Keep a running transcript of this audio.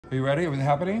Are you ready? Is it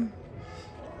happening?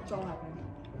 It's all happening.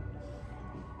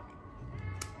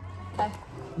 Okay.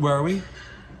 Where are we?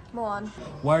 Milan.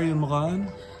 Why are you in Milan?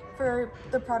 For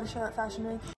the Prada show at Fashion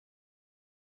Week.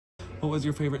 What was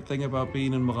your favorite thing about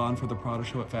being in Milan for the Prada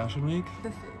show at Fashion Week?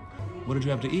 The food. What did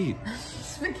you have to eat?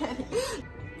 Spaghetti.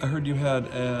 I heard you had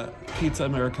a pizza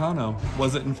Americano.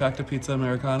 Was it in fact a pizza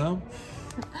Americano?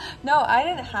 No, I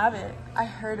didn't have it. I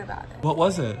heard about it. What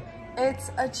was it?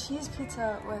 It's a cheese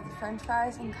pizza with french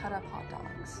fries and cut up hot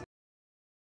dogs.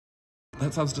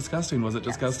 That sounds disgusting. Was it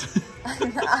disgusting?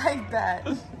 I bet.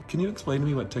 Can you explain to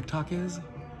me what TikTok is?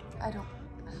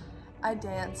 I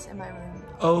dance in my room.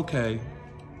 Okay.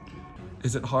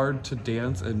 Is it hard to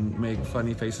dance and make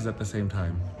funny faces at the same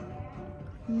time?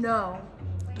 No.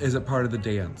 Is it part of the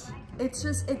dance? It's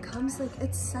just, it comes like,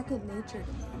 it's second nature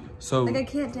to me. So, like I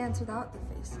can't dance without the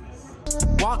faces.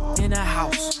 Walked in a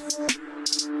house.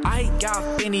 I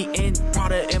got Benny and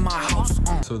Prada in my house.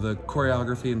 So the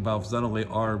choreography involves not only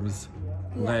arms,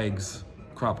 legs,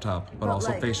 crop top, but also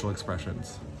like, facial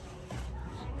expressions.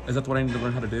 Is that what I need to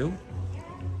learn how to do?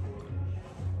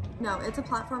 No, it's a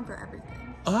platform for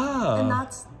everything. Ah. And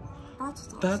that's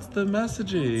awesome. That's the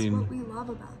messaging. That's what we love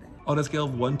about it. On a scale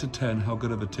of 1 to 10, how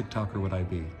good of a TikToker would I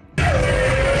be?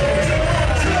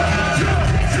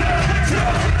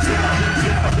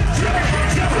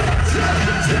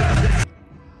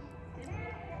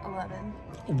 11.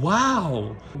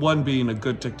 Wow! 1 being a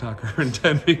good TikToker and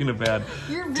 10 being a bad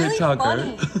You're really TikToker.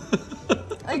 funny.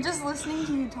 Like just listening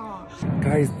to you talk.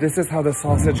 Guys, this is how the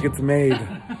sausage gets made.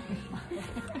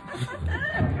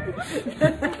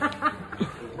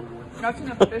 That's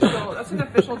an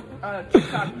official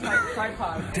TikTok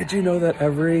tripod. Did you know that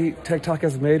every TikTok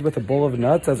is made with a bowl of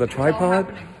nuts as a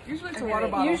tripod? Usually it's a water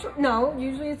bottle.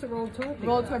 Usually it's a rolled toilet paper.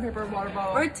 Rolled toilet paper, water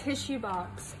bottle. Or a tissue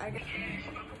box.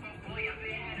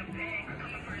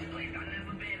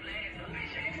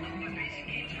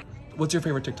 What's your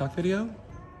favorite TikTok video?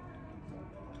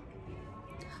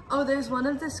 Oh, there's one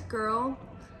of this girl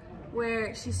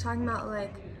where she's talking about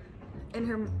like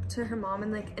to her mom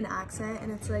in like an accent,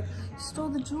 and it's like, stole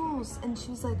the jewels, and she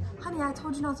was like, honey, I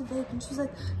told you not to vape, and she was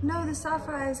like, no, the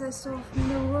sapphires I stole from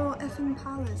the royal effing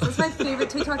palace. That's my favorite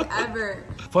TikTok ever.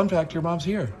 Fun fact, your mom's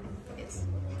here. Yes.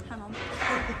 Hi, Mom.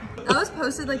 That was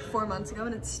posted like 4 months ago,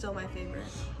 and it's still my favorite.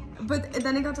 But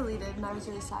then it got deleted, and I was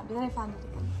really sad, but then I found it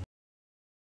again.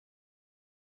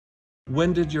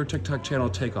 When did your TikTok channel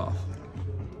take off?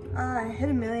 I hit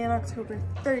 1 million October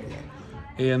 30th.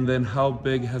 And then how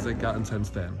big has it gotten since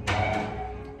then?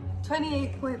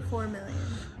 28.4 million.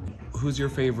 Who's your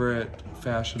favorite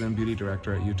fashion and beauty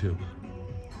director at YouTube?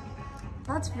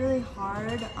 That's really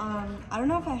hard. I don't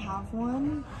know if I have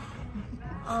one.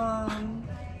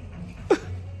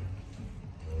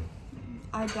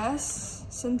 I guess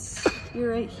since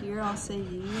you're right here, I'll say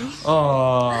you.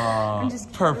 Oh,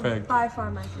 just perfect. By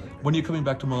far my favorite. When are you coming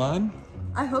back to Milan?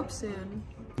 I hope soon.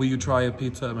 Will you try a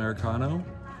pizza Americano?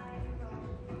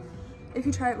 If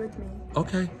you try it with me.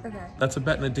 Okay. Okay. That's a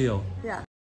bet and a deal. Yeah.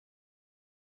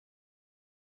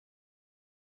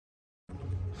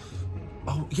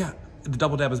 Oh, yeah. The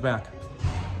double dab is back.